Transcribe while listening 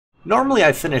Normally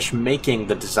I finish making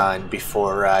the design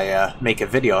before I make a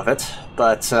video of it,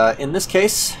 but in this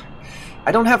case,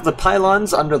 I don't have the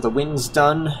pylons under the wings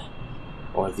done,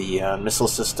 or the missile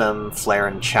system, flare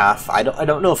and chaff. I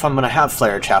don't know if I'm going to have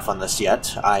flare and chaff on this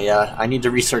yet. I need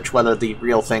to research whether the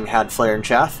real thing had flare and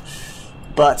chaff,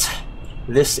 but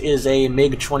this is a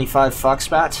MiG-25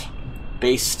 Foxbat,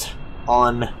 based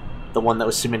on the one that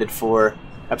was submitted for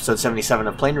episode 77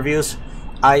 of Plane Reviews.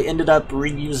 I ended up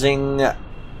reusing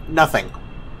nothing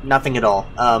at all,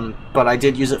 but I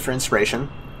did use it for inspiration,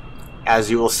 as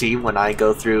you will see when I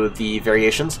go through the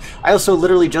variations. I also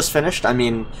literally just finished, I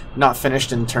mean, not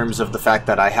finished in terms of the fact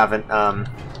that I haven't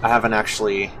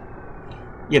actually,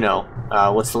 you know,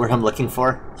 what's the word I'm looking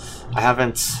for?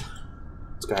 Let's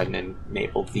go ahead and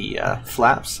enable the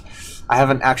flaps. I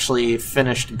haven't actually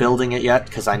finished building it yet,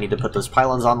 because I need to put those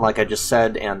pylons on, like I just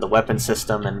said, and the weapon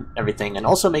system and everything, and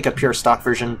also make a pure stock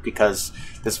version, because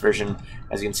this version,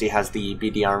 as you can see, has the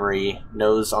BD Armory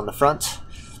nose on the front.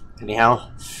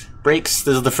 Anyhow, brakes,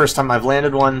 this is the first time I've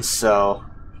landed one, so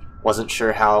wasn't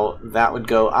sure how that would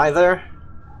go either,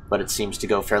 but it seems to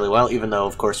go fairly well, even though,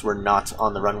 of course, we're not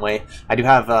on the runway. I do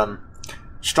have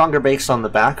stronger brakes on the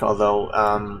back,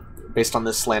 although based on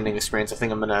this landing experience, I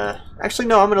think I'm gonna... Actually,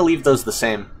 no, I'm gonna leave those the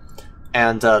same.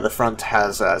 And the front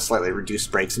has slightly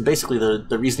reduced brakes. And basically,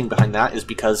 the reasoning behind that is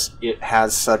because it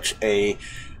has such a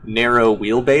narrow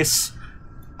wheelbase.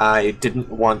 I didn't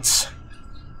want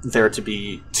there to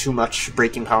be too much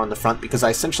braking power in the front, because I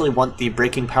essentially want the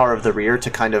braking power of the rear to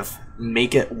kind of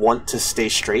make it want to stay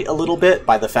straight a little bit,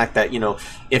 by the fact that, you know,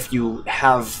 if you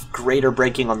have greater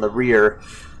braking on the rear,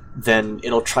 then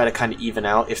it'll try to kind of even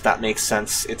out, if that makes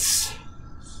sense. It's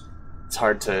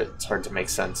hard to make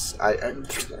sense.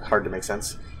 Hard to make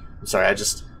sense. I'm sorry,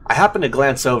 I happened to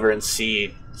glance over and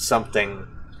see something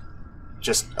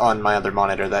just on my other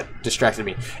monitor that distracted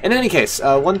me. In any case,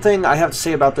 one thing I have to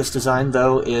say about this design,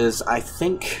 though, is I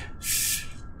think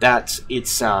that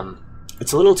it's a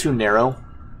little too narrow.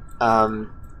 I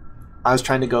was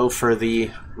trying to go for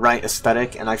the right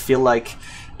aesthetic, and I feel like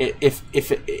if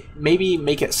maybe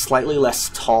make it slightly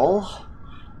less tall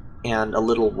and a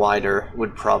little wider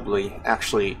would probably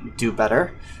actually do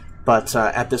better. But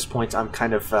at this point, I'm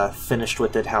kind of finished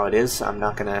with it how it is. I'm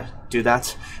not going to do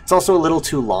that. It's also a little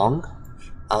too long.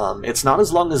 It's not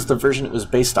as long as the version it was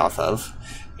based off of,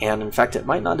 and in fact, it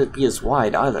might not be as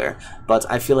wide either, but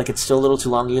I feel like it's still a little too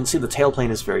long. You can see the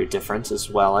tailplane is very different as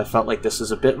well. I felt like this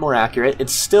is a bit more accurate. It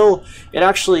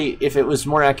actually, if it was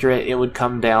more accurate, it would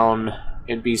come down,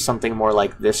 it'd be something more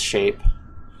like this shape.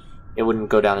 It wouldn't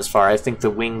go down as far. I think the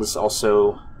wings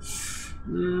also...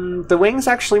 the wings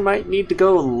actually might need to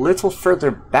go a little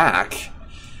further back.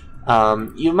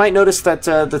 You might notice that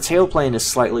the tailplane is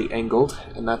slightly angled,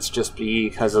 and that's just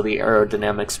because of the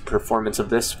aerodynamics performance of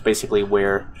this, basically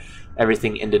where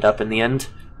everything ended up in the end.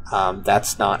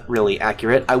 That's not really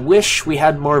accurate. I wish we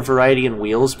had more variety in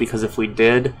wheels, because if we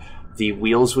did, the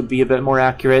wheels would be a bit more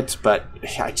accurate, but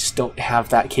I just don't have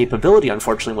that capability,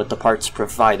 unfortunately, with the parts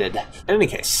provided. In any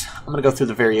case, I'm going to go through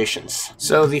the variations.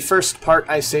 So the first part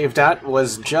I saved at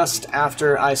was just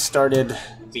after I started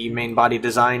the main body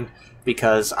design,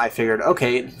 because I figured,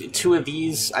 okay,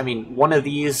 one of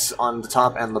these on the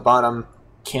top and the bottom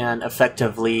can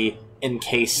effectively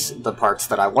encase the parts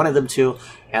that I wanted them to,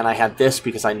 and I had this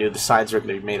because I knew the sides were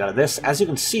going to be made out of this. As you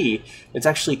can see, it's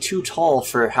actually too tall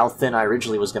for how thin I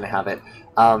originally was going to have it.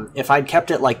 If I'd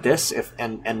kept it like this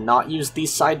and not used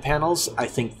these side panels, I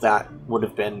think that would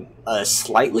have been a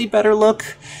slightly better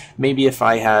look. Maybe if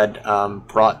I had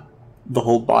brought the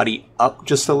whole body up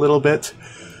just a little bit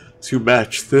to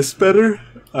match this better,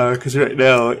 because right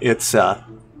now it's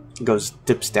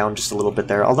dips down just a little bit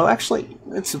there, although actually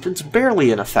it's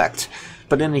barely in effect.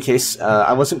 But in any case,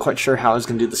 I wasn't quite sure how I was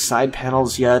going to do the side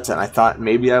panels yet, and I thought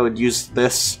maybe I would use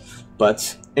this,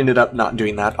 but ended up not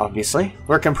doing that, obviously.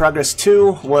 Work in progress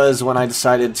 2 was when I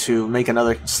decided to make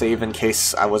another save in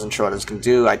case I wasn't sure what I was going to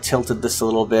do. I tilted this a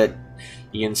little bit.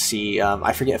 You can see,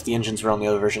 I forget if the engines were on the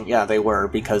other version. Yeah, they were,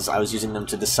 because I was using them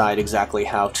to decide exactly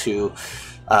how to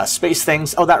space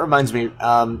things. Oh, that reminds me,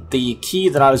 the key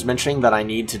that I was mentioning that I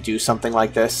need to do something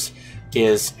like this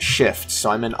is shift. So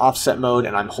I'm in offset mode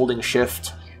and I'm holding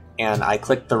shift, and I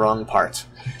clicked the wrong part.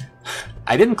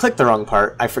 I didn't click the wrong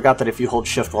part. I forgot that if you hold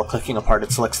shift while clicking a part,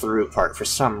 it selects the root part for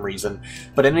some reason.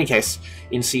 But in any case,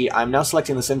 you can see I'm now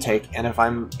selecting this intake, and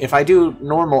if I do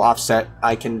normal offset,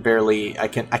 I can't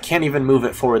even move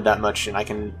it forward that much, and I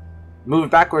can move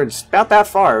it backwards about that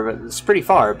far, but it's pretty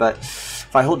far. But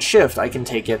if I hold shift, I can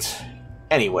take it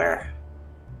anywhere,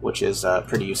 which is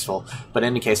pretty useful. But in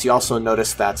any case, you also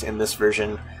notice that in this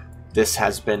version, This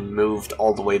has been moved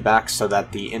all the way back so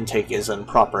that the intake is in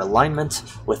proper alignment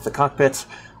with the cockpit.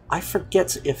 I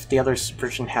forget if the other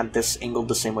version had this angled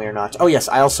the same way or not. Oh yes,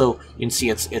 I also, you can see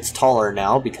it's taller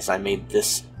now because I made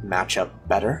this match up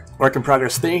better. Work in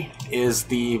progress 3 is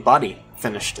the body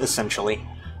finished, essentially.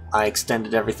 I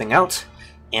extended everything out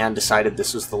and decided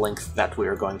this was the length that we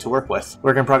were going to work with.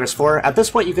 Work in progress 4. At this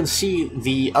point you can see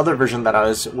the other version that I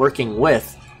was working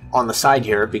with on the side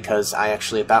here, because I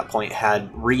actually at that point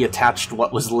had reattached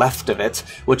what was left of it,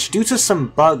 which due to some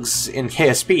bugs in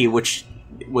KSP, which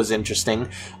was interesting,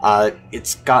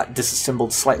 it's got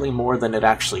disassembled slightly more than it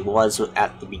actually was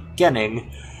at the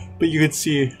beginning, but you can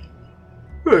see,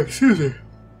 excuse me,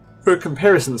 for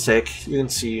comparison's sake, you can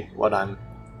see what I'm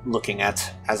looking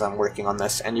at as I'm working on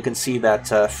this, and you can see that,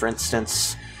 for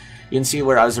instance, you can see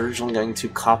where I was originally going to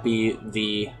copy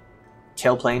the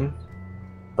tailplane,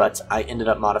 but I ended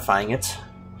up modifying it.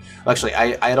 Well, actually,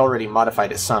 I had already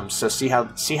modified it some, so see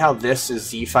how this is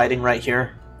Z-fighting right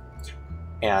here?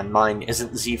 And mine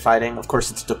isn't Z-fighting. Of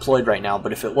course, it's deployed right now,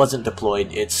 but if it wasn't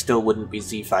deployed, it still wouldn't be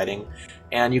Z-fighting.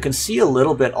 And you can see a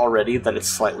little bit already that it's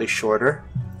slightly shorter.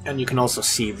 And you can also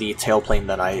see the tailplane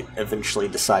that I eventually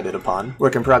decided upon.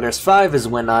 Work in progress 5 is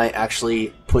when I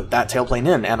actually put that tailplane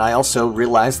in, and I also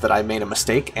realized that I made a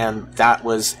mistake, and that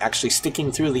was actually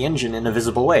sticking through the engine in a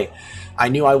visible way. I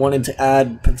knew I wanted to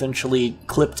add potentially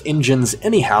clipped engines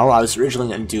anyhow. I was originally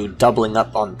going to do doubling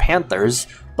up on Panthers,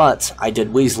 but I did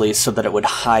Weasley's so that it would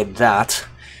hide that.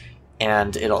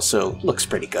 And it also looks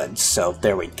pretty good, so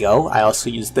there we go. I also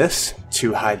used this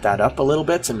to hide that up a little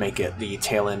bit and make it the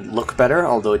tail end look better,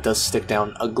 although it does stick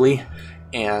down ugly,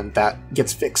 and that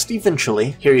gets fixed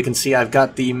eventually. Here you can see I've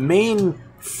got the main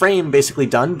frame basically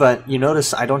done, but you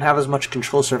notice I don't have as much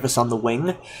control surface on the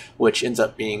wing, which ends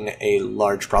up being a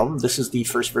large problem. This is the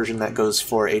first version that goes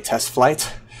for a test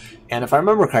flight, and if I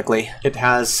remember correctly, it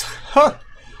has...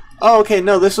 Oh, okay,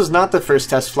 no, this was not the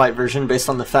first test flight version based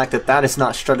on the fact that that is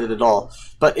not strutted at all.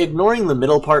 But ignoring the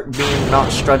middle part being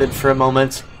not strutted for a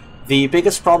moment, the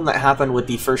biggest problem that happened with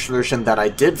the first version that I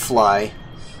did fly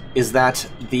is that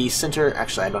the center...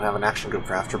 Actually, I don't have an action group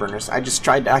for afterburners. I just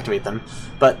tried to activate them.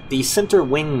 But the center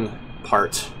wing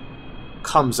part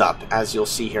comes up, as you'll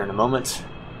see here in a moment.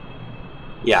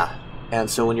 Yeah, and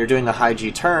so when you're doing a high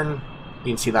G turn,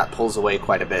 you can see that pulls away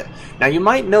quite a bit. Now you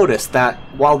might notice that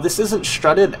while this isn't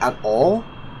strutted at all,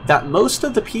 that most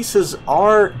of the pieces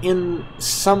are in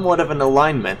somewhat of an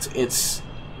alignment. It's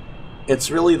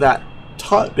really that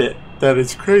top bit that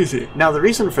is crazy. Now the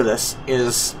reason for this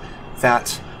is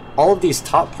that all of these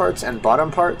top parts and bottom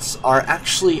parts are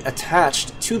actually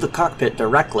attached to the cockpit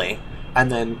directly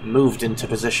and then moved into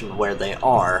position where they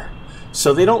are.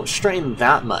 So they don't strain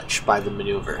that much by the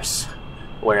maneuvers.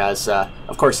 Whereas,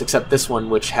 of course, except this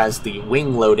one, which has the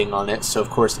wing loading on it, so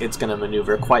of course it's going to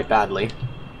maneuver quite badly.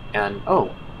 And, ooh,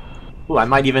 I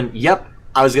might even, yep,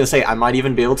 I was going to say, I might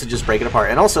even be able to just break it apart.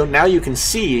 And also, now you can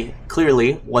see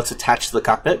clearly what's attached to the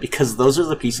cockpit, because those are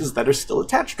the pieces that are still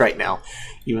attached right now,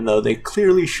 even though they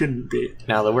clearly shouldn't be.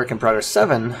 Now, the work in progress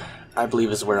 7, I believe,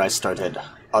 is where I started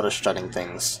auto-strutting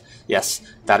things. Yes,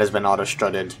 that has been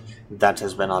auto-strutted, that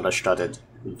has been auto-strutted,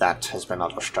 that has been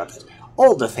auto-strutted.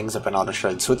 All the things have been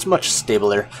auto-strutted, so it's much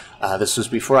stabler. This was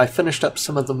before I finished up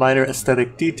some of the minor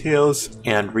aesthetic details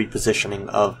and repositioning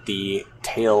of the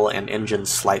tail and engine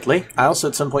slightly. I also,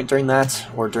 at some point during that,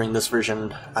 or during this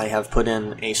version, I have put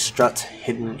in a strut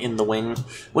hidden in the wing,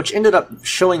 which ended up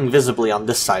showing visibly on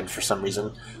this side for some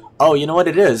reason. Oh, you know what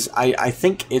it is? I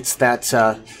think it's that,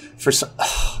 for some...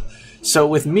 So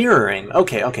with mirroring,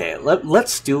 okay,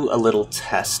 let's do a little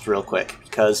test real quick,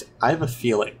 because I have a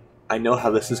feeling I know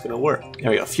how this is going to work.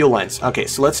 There we go, fuel lines. Okay,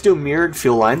 so let's do mirrored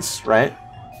fuel lines, right?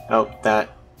 Oh,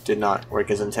 that did not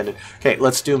work as intended. Okay,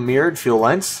 let's do mirrored fuel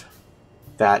lines.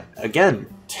 That,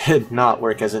 again, did not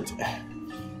work as intended.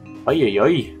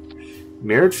 Oy.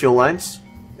 Mirrored fuel lines.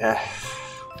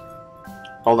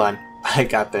 Hold on, I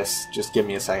got this. Just give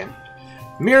me a second.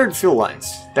 Mirrored fuel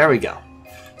lines. There we go.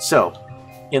 So,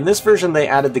 in this version they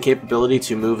added the capability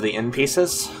to move the end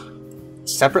pieces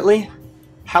separately.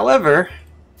 However,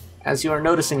 as you are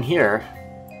noticing here,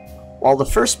 while the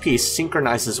first piece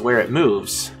synchronizes where it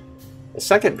moves, the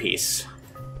second piece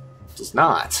does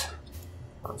not.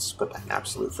 Let's put that in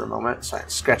absolute for a moment, so I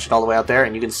scratch it all the way out there,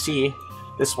 and you can see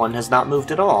this one has not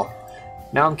moved at all.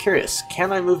 Now I'm curious,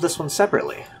 can I move this one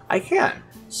separately? I can,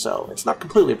 so it's not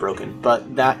completely broken,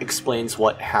 but that explains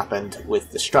what happened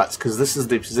with the struts, because this is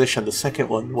the position the second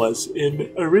one was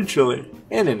in originally.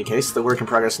 In any case, the work in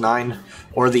progress 9,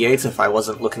 or the 8 if I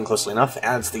wasn't looking closely enough,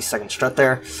 adds the second strut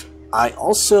there. I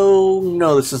also...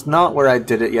 no, this is not where I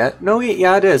did it yet. No,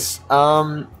 yeah, it is.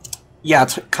 Yeah,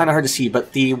 it's kind of hard to see,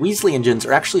 but the Weasley engines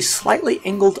are actually slightly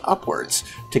angled upwards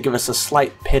to give us a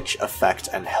slight pitch effect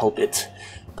and help it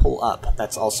pull up.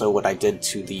 That's also what I did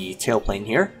to the tailplane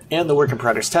here. And the Work in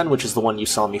Progress 10, which is the one you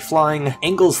saw me flying,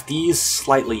 angles these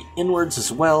slightly inwards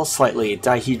as well, slightly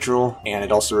dihedral, and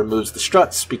it also removes the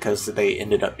struts because they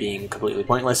ended up being completely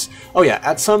pointless. Oh yeah,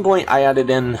 at some point I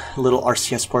added in little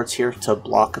RCS ports here to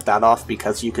block that off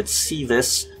because you could see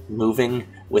this moving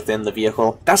within the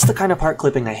vehicle. That's the kind of part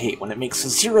clipping I hate, when it makes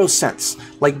zero sense.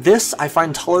 Like this, I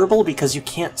find tolerable because you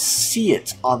can't see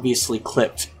it obviously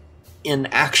clipped in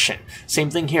action. Same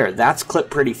thing here, that's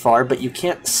clipped pretty far, but you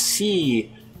can't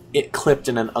see it clipped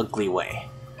in an ugly way.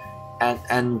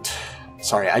 And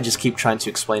sorry, I just keep trying to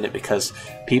explain it because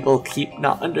people keep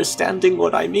not understanding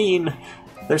what I mean.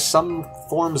 There's some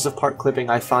forms of part clipping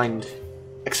I find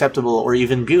acceptable or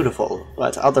even beautiful,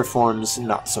 but other forms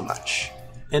not so much.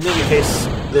 In any case,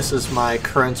 this is my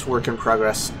current work in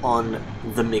progress on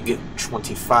the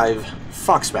MiG-25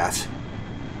 Foxbat,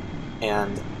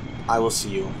 and I will see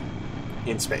you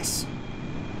in space.